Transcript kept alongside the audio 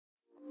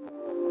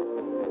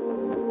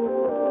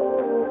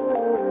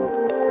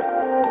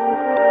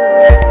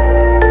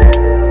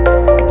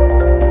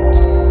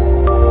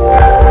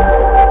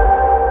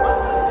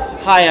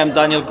Hi, I'm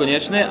Daniel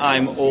Konieczny.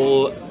 I'm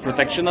all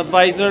protection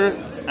advisor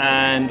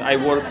and I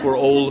work for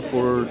all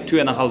for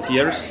 2.5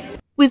 years.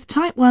 With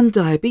type 1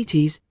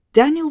 diabetes,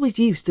 Daniel was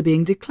used to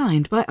being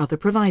declined by other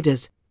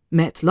providers.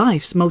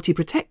 MetLife's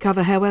MultiProtect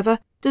cover, however,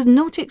 does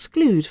not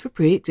exclude for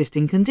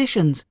pre-existing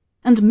conditions,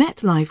 and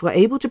MetLife were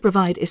able to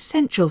provide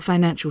essential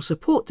financial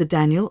support to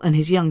Daniel and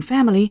his young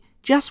family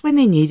just when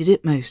they needed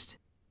it most.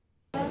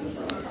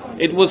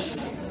 It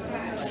was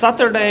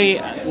Saturday,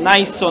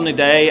 nice sunny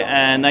day,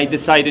 and I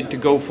decided to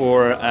go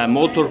for a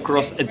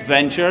motocross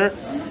adventure.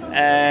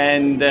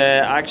 And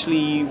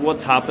actually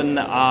what's happened,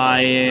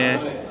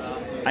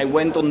 I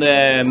went on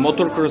the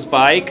motocross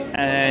bike,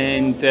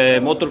 and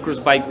the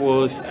motocross bike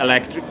was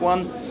electric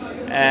one,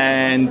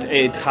 and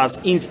it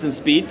has instant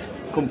speed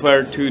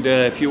compared to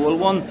the fuel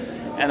one,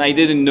 and I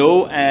didn't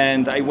know,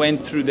 and I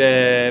went through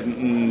the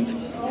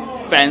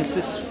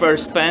fences,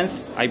 first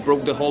fence. I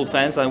broke the whole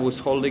fence. I was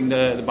holding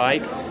the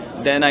bike.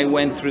 Then I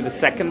went through the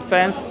second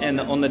fence, and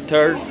on the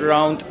third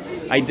round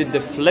I did the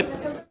flip.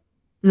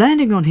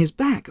 Landing on his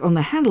back on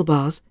the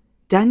handlebars,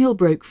 Daniel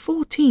broke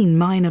 14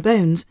 minor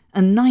bones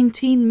and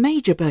 19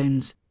 major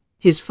bones.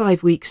 His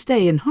 5-week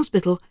stay in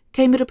hospital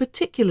came at a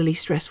particularly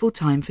stressful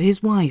time for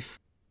his wife.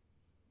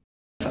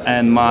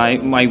 And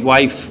my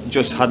wife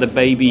just had a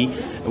baby.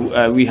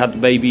 We had a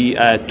baby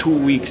 2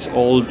 weeks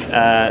old,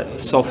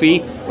 Sophie,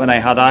 when I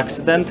had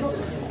accident.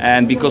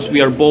 And because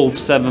we are both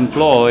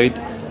self-employed,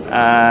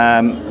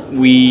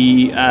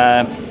 we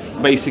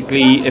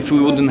basically, if we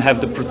wouldn't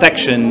have the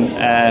protection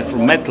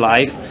from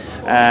MetLife,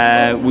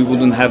 we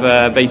wouldn't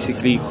have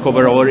basically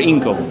cover our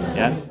income.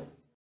 Yeah.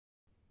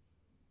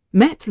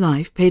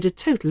 MetLife paid a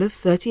total of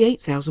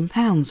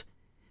 £38,000,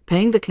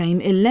 paying the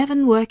claim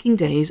 11 working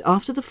days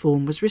after the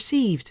form was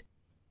received.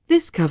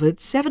 This covered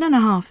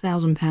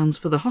 £7,500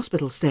 for the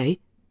hospital stay,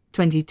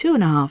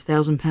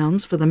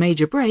 £22,500 for the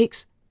major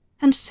breaks,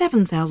 and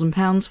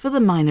 £7,000 for the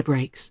minor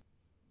breaks.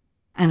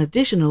 An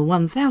additional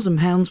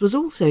 £1,000 was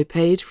also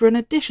paid for an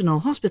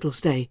additional hospital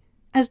stay,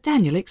 as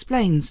Daniel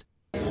explains.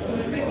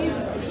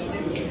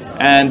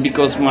 And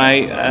because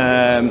my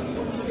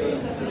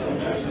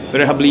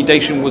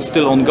rehabilitation was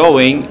still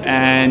ongoing,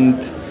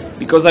 and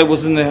because I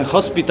was in the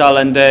hospital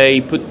and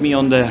they put me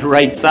on the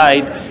right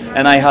side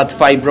and I had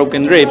 5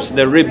 broken ribs,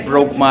 the rib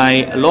broke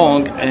my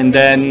lung, and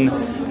then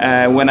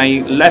when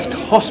I left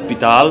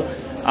hospital,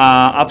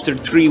 after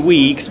 3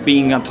 weeks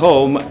being at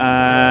home,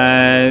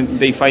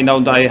 they find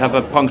out I have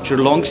a punctured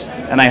lungs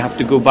and I have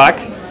to go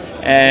back,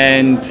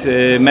 and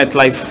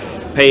MetLife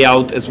pay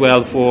out as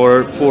well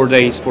for 4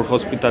 days for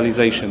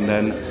hospitalization.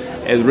 Then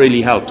it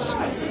really helps.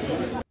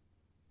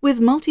 With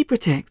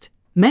MultiProtect,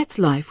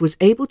 MetLife was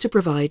able to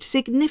provide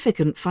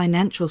significant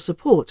financial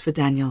support for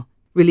Daniel,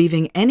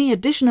 relieving any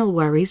additional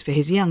worries for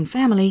his young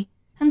family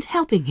and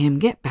helping him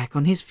get back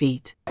on his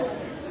feet.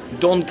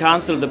 Don't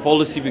cancel the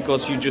policy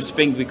because you just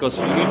think, because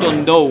you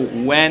don't know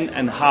when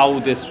and how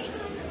this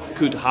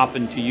could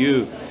happen to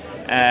you.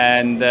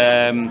 And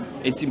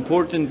it's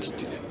important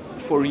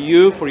for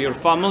you, for your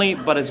family,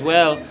 but as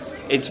well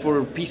it's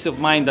for peace of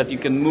mind that you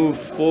can move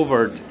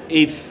forward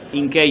if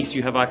in case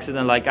you have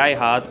accident like I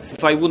had.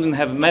 If I wouldn't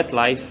have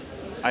MetLife,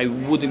 I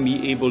wouldn't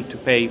be able to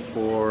pay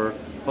for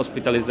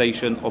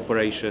hospitalization,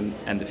 operation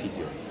and the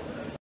physio.